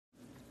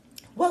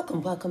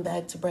Welcome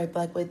back to Bright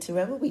Black with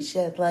Tarot, where we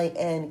shed light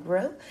and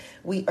grow.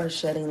 We are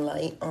shedding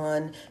light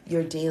on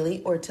your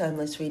daily or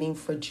timeless reading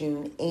for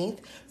June 8th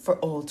for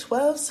all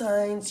 12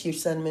 signs, your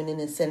sun, moon, and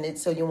ascendant.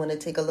 So you want to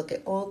take a look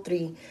at all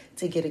three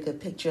to get a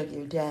good picture of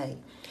your day.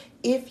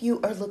 If you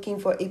are looking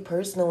for a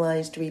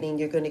personalized reading,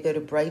 you're going to go to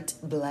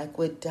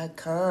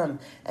brightblackwood.com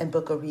and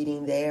book a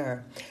reading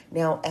there.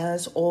 Now,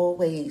 as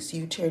always,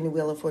 you turn the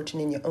wheel of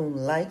fortune in your own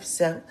life.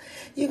 So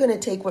you're going to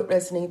take what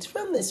resonates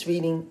from this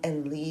reading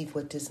and leave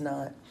what does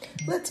not.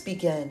 Let's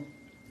begin.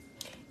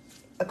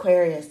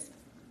 Aquarius.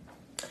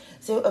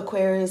 So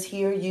Aquarius,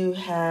 here you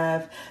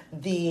have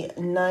the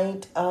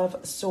Knight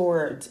of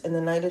Swords. And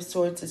the Knight of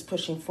Swords is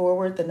pushing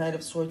forward. The Knight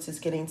of Swords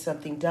is getting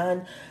something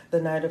done. The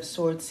Knight of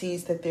Swords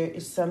sees that there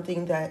is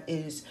something that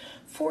is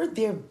for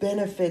their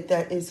benefit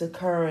that is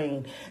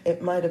occurring.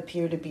 It might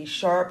appear to be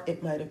sharp.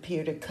 It might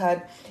appear to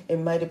cut. It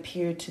might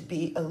appear to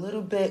be a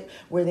little bit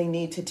where they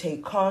need to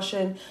take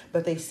caution,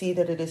 but they see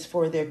that it is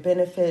for their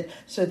benefit.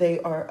 So they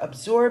are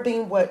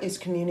absorbing what is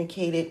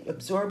communicated,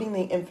 absorbing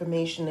the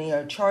information. They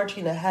are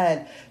charging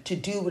ahead to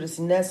do what is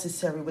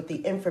necessary with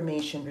the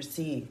information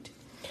received.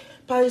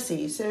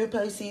 Pisces. So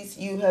Pisces,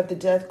 you have the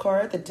Death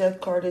card. The Death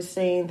card is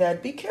saying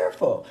that be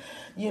careful.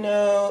 You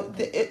know,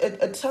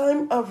 a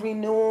time of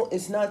renewal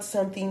is not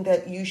something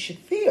that you should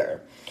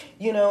fear.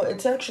 You know,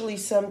 it's actually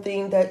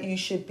something that you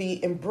should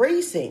be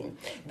embracing.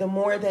 The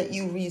more that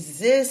you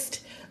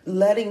resist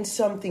letting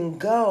something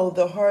go,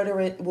 the harder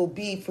it will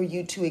be for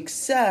you to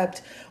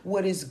accept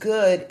what is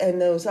good,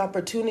 and those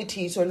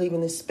opportunities, or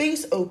leaving the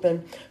space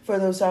open for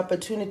those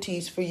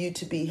opportunities for you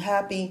to be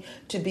happy,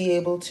 to be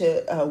able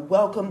to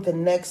welcome the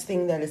next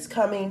thing that is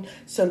coming,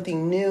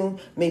 something new,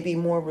 maybe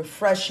more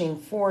refreshing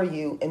for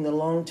you in the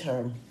long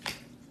term.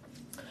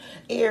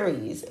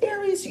 Aries,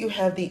 you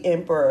have the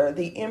Emperor.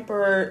 The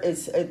Emperor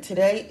is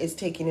today is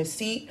taking a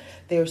seat.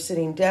 They are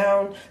sitting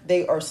down.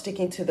 They are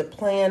sticking to the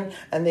plan,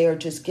 and they are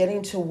just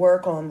getting to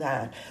work on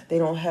that. They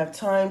don't have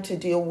time to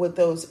deal with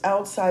those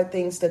outside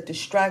things that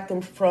distract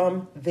them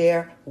from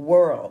their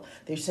world.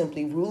 They're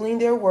simply ruling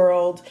their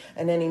world,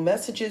 and any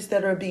messages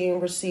that are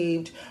being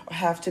received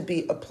have to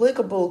be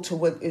applicable to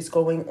what is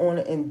going on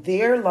in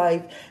their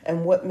life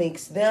and what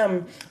makes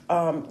them,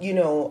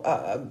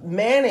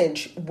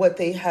 manage what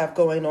they have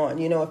going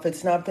on. You know, if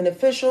it's not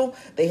beneficial,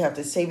 they have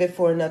to save it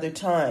for another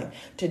time.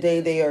 Today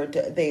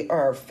they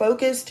are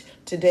focused.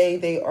 Today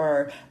they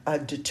are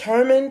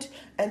determined,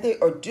 and they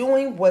are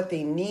doing what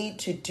they need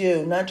to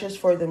do, not just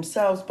for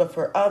themselves, but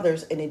for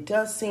others. And it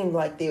does seem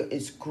like there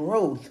is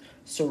growth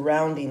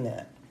surrounding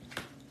that.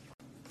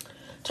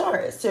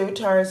 Taurus. So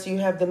Taurus, you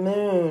have the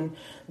moon.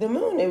 The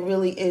moon, it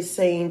really is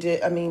saying,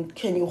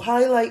 can you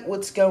highlight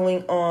what's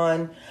going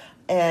on?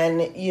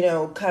 And, you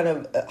know, kind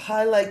of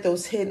highlight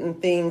those hidden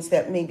things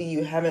that maybe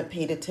you haven't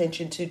paid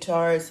attention to,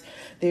 Taurus.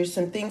 There's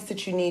some things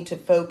that you need to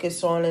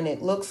focus on, and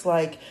it looks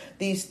like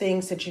these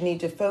things that you need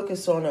to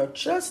focus on are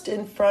just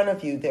in front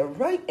of you. They're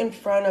right in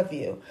front of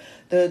you.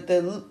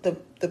 The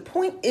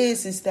point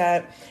is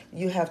that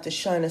you have to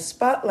shine a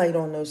spotlight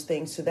on those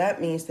things. So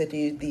that means that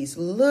these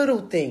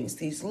little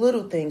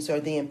things are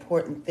the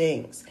important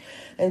things.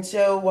 And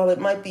so while it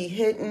might be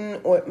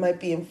hidden or it might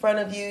be in front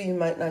of you, you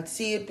might not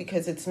see it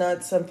because it's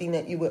not something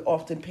that you would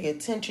often pay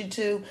attention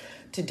to.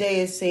 Today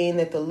is saying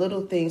that the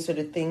little things are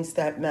the things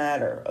that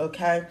matter,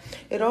 okay?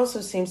 It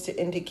also seems to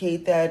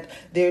indicate that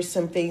there's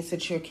some things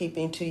that you're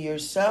keeping to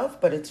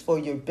yourself, but it's for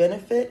your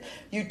benefit.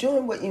 You're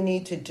doing what you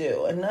need to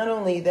do. And not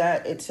only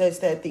that, it says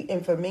that the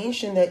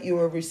information that you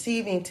are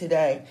receiving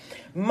today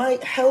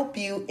might help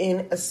you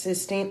in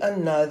assisting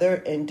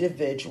another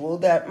individual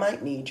that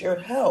might need your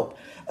help.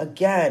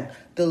 Again,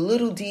 the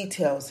little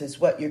details is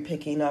what you're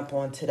picking up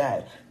on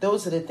today.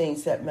 Those are the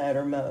things that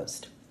matter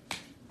most.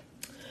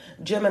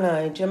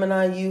 Gemini,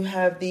 you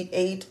have the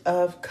Eight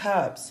of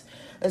Cups.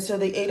 And so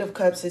the Eight of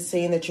Cups is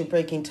saying that you're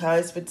breaking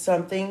ties with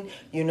something.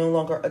 You're no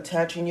longer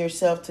attaching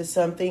yourself to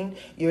something.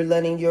 You're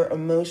letting your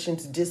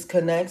emotions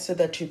disconnect so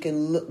that you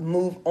can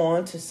move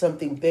on to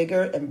something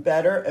bigger and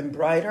better and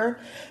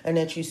brighter. And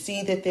that you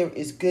see that there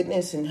is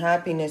goodness and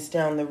happiness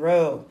down the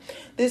road.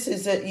 This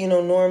is,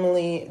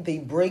 normally the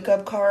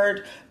breakup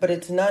card, but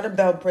it's not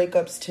about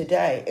breakups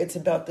today. It's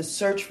about the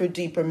search for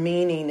deeper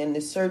meaning and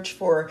the search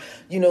for,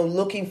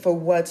 looking for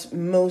what's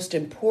most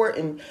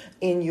important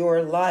in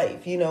your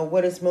life.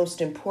 What is most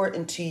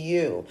important to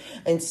you,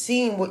 and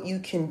seeing what you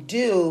can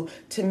do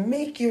to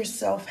make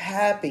yourself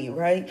happy,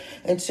 right?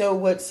 And so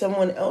what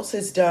someone else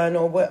has done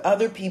or what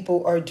other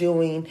people are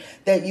doing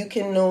that you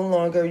can no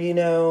longer,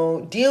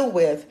 deal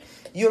with,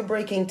 you're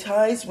breaking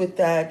ties with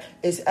that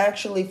is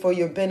actually for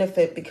your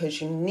benefit,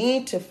 because you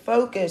need to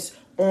focus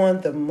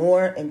on the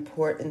more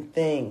important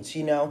things,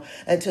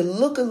 and to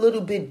look a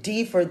little bit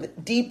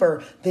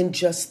deeper than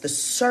just the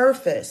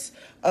surface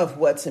of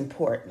what's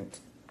important.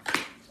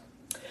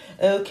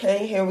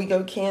 Okay, here we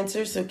go,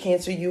 Cancer. So,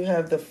 Cancer, you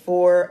have the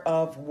Four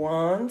of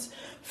Wands.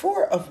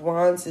 Four of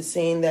Wands is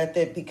saying that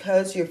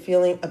because you're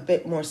feeling a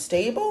bit more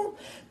stable,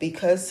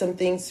 because some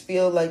things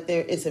feel like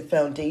there is a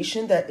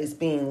foundation that is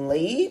being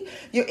laid,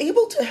 you're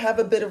able to have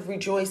a bit of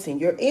rejoicing.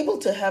 You're able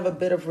to have a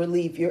bit of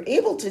relief. You're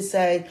able to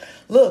say,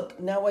 look,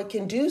 now I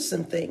can do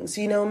some things.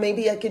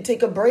 Maybe I can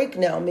take a break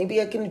now. Maybe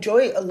I can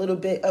enjoy a little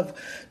bit of,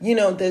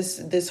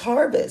 this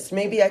harvest.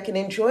 Maybe I can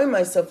enjoy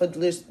myself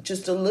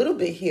just a little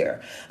bit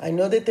here. I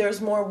know that there's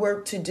more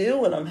work to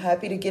do, and I'm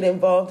happy to get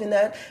involved in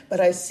that,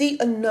 but I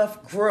see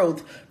enough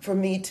growth for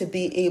me to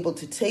be able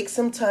to take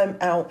some time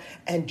out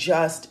and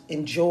just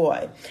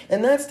enjoy.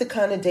 And that's the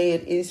kind of day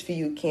it is for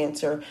you,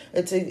 Cancer.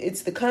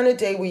 It's the kind of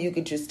day where you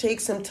could just take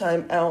some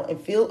time out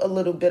and feel a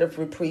little bit of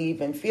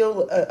reprieve and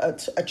feel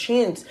a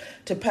chance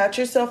to pat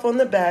yourself on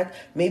the back,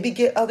 maybe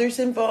get others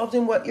involved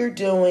in what you're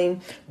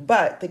doing.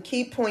 But the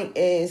key point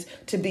is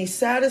to be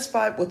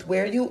satisfied with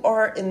where you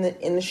are in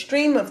the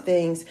stream of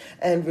things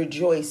and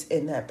rejoice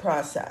in that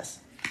process.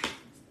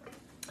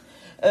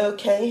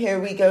 Okay, here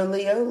we go,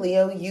 Leo.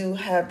 Leo, you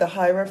have the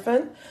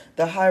Hierophant.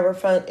 The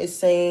Hierophant is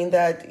saying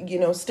that,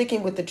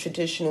 sticking with the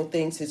traditional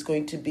things is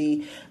going to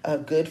be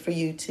good for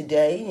you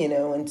today,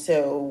 and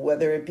so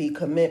whether it be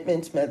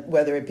commitments,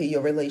 whether it be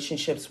your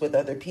relationships with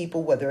other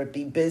people, whether it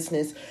be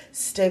business,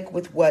 stick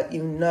with what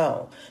you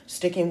know.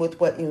 Sticking with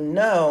what you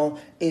know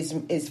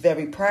is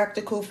very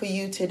practical for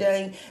you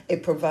today.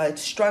 It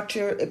provides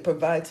structure. It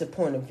provides a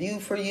point of view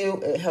for you.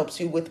 It helps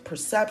you with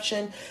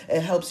perception.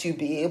 It helps you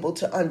be able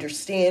to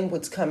understand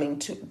what's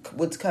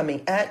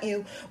coming at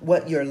you,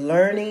 what you're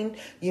learning,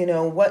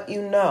 what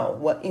you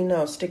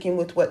know. Sticking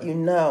with what you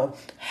know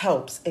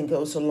helps and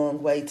goes a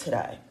long way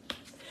today.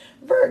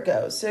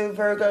 Virgo. So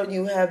Virgo,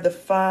 you have the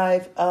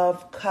Five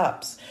of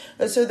Cups.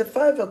 So the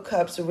Five of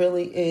Cups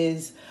really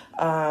is,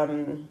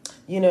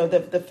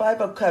 the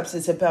Five of Cups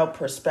is about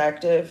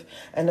perspective.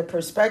 And the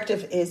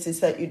perspective is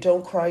that you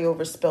don't cry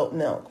over spilt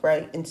milk,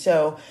 right? And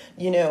so,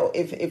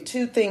 if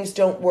two things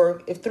don't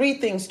work, if three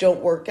things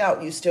don't work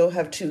out, you still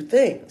have two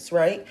things,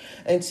 right?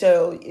 And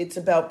so it's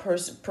about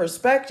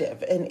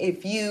perspective. And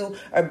if you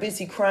are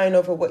busy crying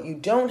over what you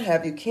don't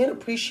have, you can't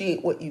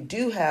appreciate what you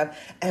do have.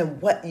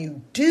 And what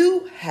you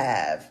do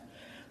have,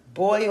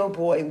 boy, oh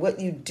boy, what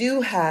you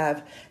do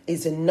have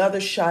is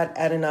another shot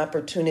at an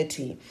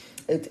opportunity.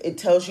 It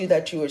tells you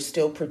that you are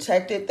still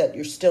protected, that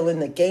you're still in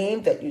the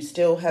game, that you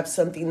still have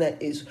something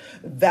that is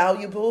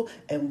valuable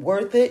and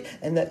worth it,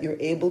 and that you're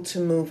able to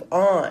move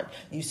on.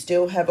 You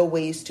still have a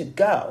ways to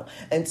go.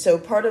 And so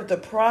part of the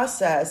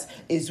process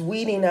is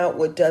weeding out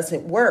what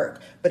doesn't work.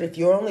 But if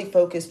you're only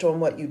focused on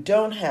what you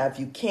don't have,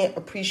 you can't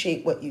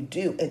appreciate what you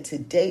do. And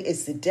today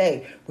is the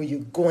day where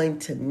you're going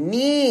to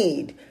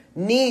need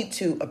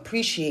to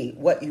appreciate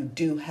what you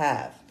do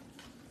have.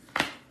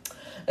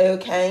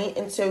 Okay,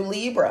 and so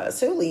Libra.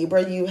 So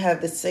Libra, you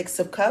have the Six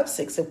of Cups.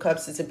 Six of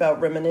Cups is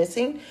about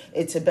reminiscing.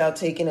 It's about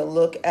taking a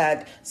look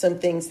at some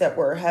things that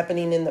were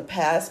happening in the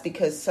past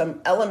because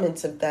some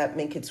elements of that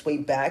make its way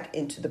back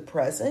into the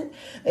present.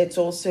 It's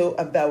also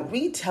about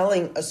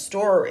retelling a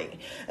story.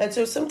 And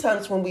so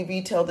sometimes when we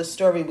retell the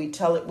story, we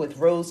tell it with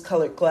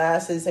rose-colored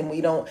glasses and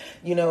we don't,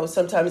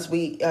 sometimes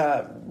we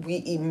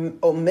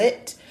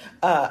omit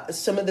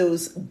some of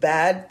those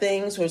bad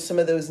things or some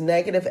of those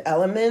negative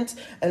elements.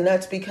 And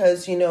that's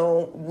because,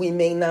 we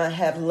may not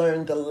have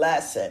learned the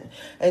lesson.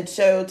 And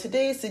so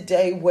today is the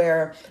day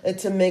where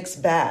it's a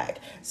mixed bag.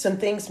 Some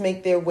things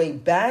make their way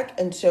back.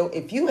 And so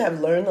if you have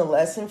learned the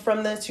lesson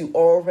from this, you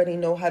already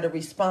know how to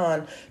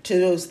respond to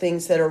those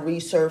things that are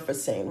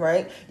resurfacing,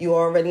 right? You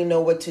already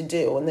know what to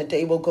do and the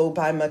day will go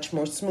by much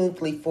more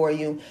smoothly for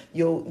you.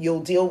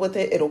 You'll deal with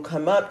it. It'll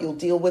come up. You'll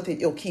deal with it.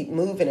 You'll keep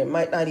moving. It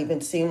might not even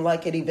seem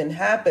like it even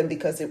happened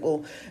because it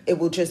will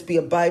just be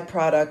a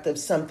byproduct of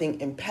something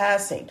in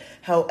passing.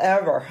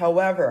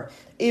 However,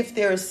 if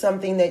there is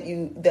something that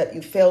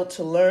you failed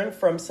to learn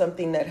from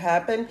something that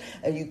happened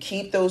and you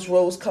keep those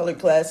rose-colored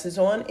glasses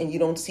on and you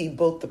don't see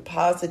both the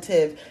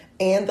positive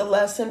and the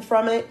lesson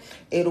from it,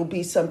 it'll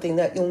be something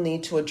that you'll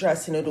need to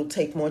address and it'll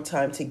take more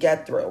time to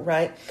get through,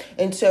 right?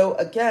 And so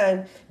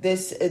again,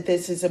 this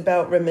is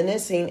about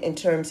reminiscing in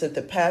terms of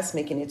the past,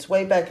 making its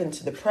way back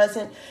into the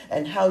present,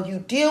 and how you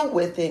deal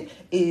with it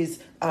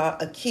is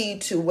a key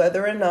to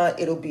whether or not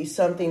it'll be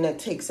something that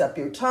takes up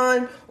your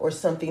time or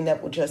something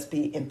that will just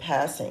be in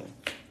passing.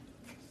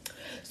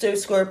 So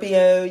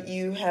Scorpio,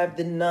 you have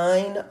the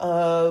Nine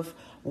of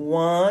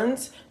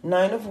Wands.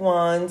 Nine of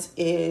Wands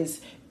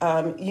is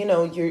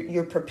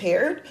you're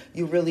prepared.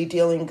 You're really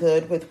dealing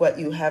good with what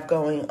you have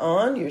going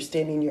on. You're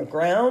standing your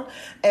ground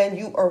and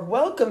you are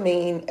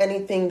welcoming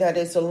anything that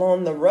is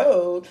along the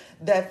road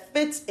that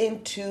fits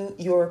into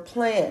your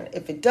plan.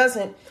 If it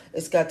doesn't,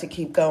 it's got to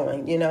keep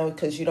going,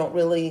 because you don't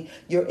really,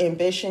 your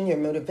ambition, your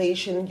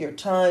motivation, your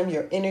time,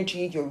 your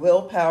energy, your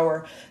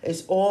willpower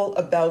is all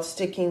about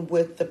sticking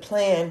with the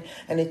plan.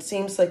 And it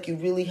seems like you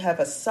really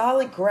have a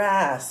solid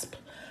grasp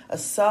a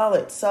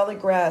solid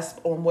grasp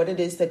on what it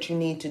is that you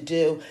need to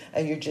do,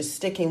 and you're just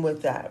sticking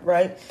with that,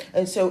 right?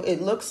 And so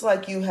it looks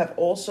like you have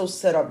also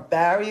set up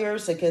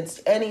barriers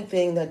against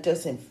anything that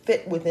doesn't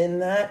fit within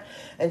that.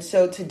 And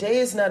so today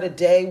is not a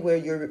day where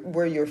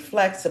you're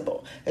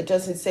flexible. It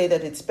doesn't say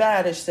that it's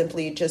bad. It's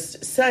simply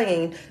just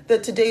saying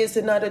that today is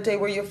not a day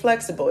where you're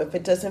flexible. If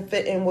it doesn't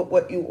fit in with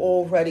what you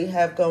already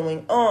have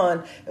going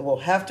on, it will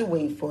have to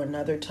wait for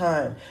another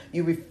time.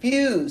 You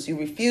refuse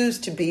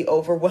to be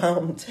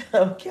overwhelmed.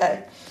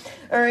 Okay.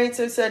 All right,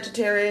 so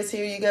Sagittarius,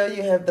 here you go.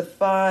 You have the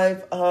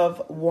Five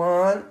of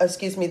Coins.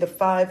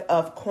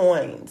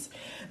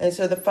 And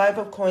so the Five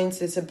of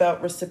Coins is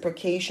about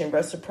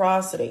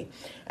reciprocity.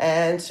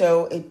 And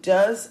so it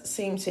does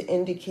seem to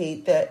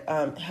indicate that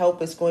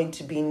help is going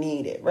to be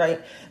needed,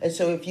 right? And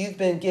so if you've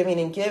been giving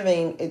and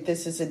giving,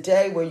 this is a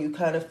day where you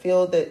kind of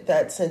feel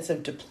that sense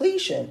of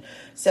depletion,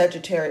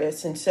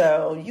 Sagittarius. And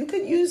so you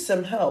could use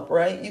some help,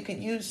 right? You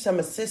could use some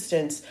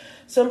assistance,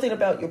 something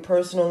about your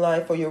personal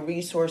life or your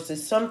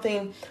resources,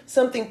 something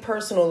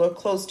personal or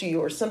close to you,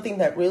 or something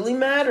that really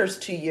matters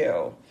to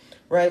you,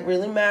 right?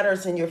 Really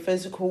matters in your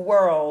physical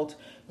world.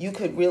 You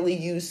could really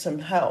use some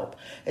help.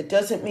 It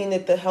doesn't mean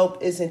that the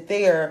help isn't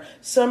there.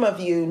 Some of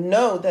you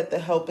know that the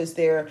help is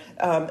there,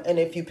 and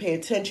if you pay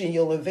attention,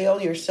 you'll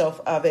avail yourself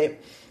of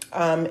it.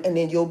 And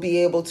then you'll be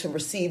able to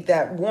receive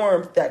that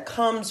warmth that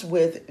comes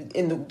with,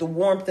 the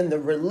warmth and the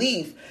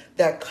relief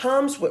that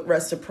comes with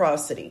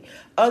reciprocity.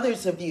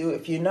 Others of you,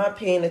 if you're not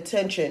paying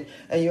attention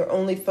and you're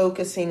only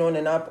focusing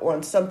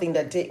on something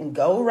that didn't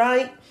go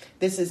right,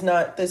 this is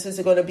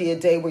going to be a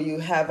day where you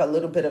have a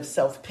little bit of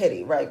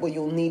self-pity, right? Where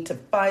you'll need to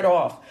fight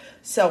off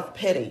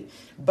self-pity.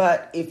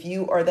 But if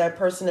you are that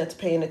person that's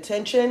paying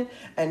attention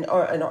and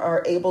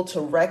are able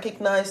to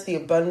recognize the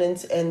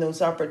abundance and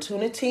those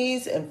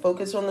opportunities and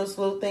focus on those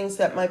little things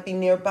that might be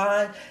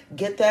nearby,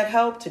 get that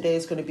help. Today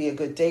is going to be a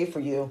good day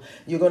for you.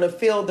 You're going to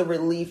feel the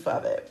relief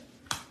of it.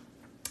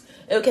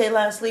 Okay,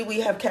 lastly, we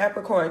have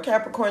Capricorn.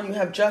 Capricorn, you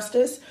have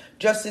justice.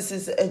 Justice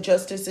is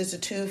a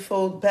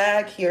twofold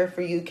bag here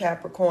for you,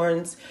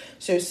 Capricorns.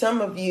 So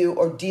some of you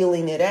are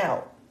dealing it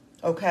out.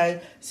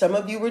 Okay, some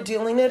of you are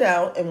dealing it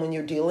out, and when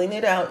you're dealing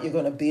it out, you're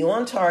going to be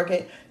on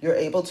target. You're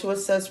able to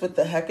assess what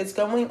the heck is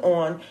going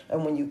on,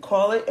 and when you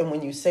call it, and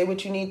when you say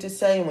what you need to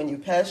say, and when you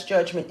pass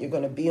judgment, you're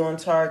going to be on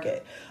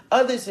target.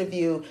 Others of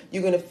you,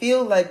 you're going to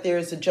feel like there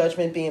is a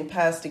judgment being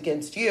passed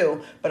against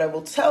you, but I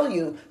will tell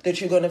you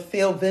that you're going to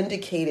feel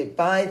vindicated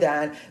by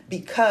that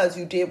because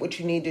you did what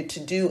you needed to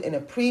do in a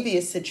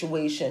previous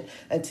situation,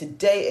 and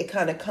today it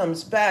kind of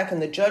comes back,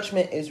 and the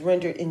judgment is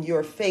rendered in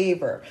your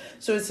favor.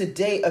 So it's a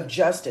day of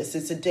justice.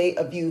 It's a day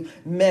of you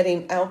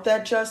meting out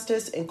that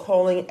justice and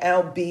calling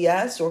out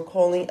BS or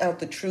calling out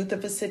the truth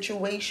of a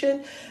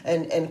situation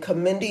and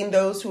commending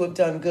those who have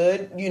done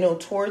good,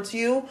 towards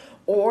you,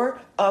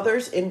 or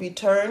others in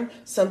return.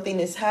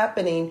 Something is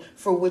happening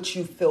for which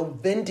you feel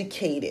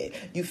vindicated.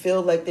 You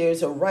feel like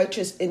there's a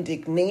righteous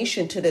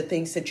indignation to the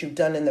things that you've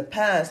done in the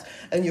past,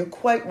 and you're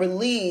quite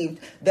relieved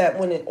that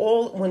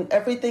when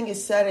everything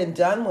is said and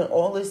done, when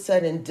all is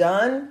said and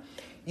done,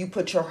 you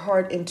put your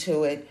heart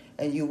into it.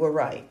 And you were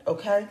right,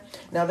 okay?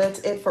 Now that's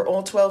it for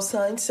all 12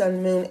 signs,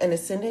 Sun, Moon, and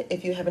Ascendant.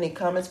 If you have any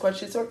comments,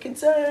 questions, or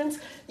concerns,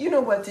 you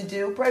know what to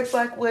do.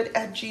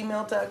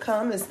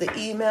 brightblackwood@gmail.com is the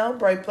email.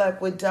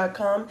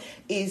 brightblackwood.com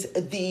is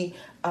the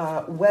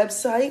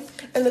website.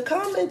 And the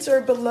comments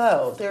are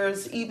below.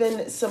 There's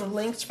even some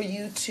links for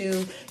you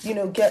to,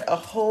 get a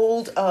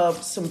hold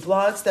of some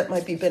blogs that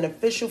might be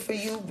beneficial for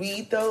you.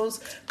 Read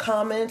those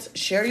comments.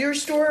 Share your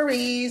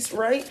stories,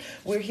 right?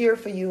 We're here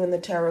for you in the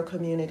tarot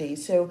community.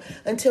 So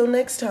until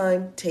next time,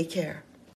 take care.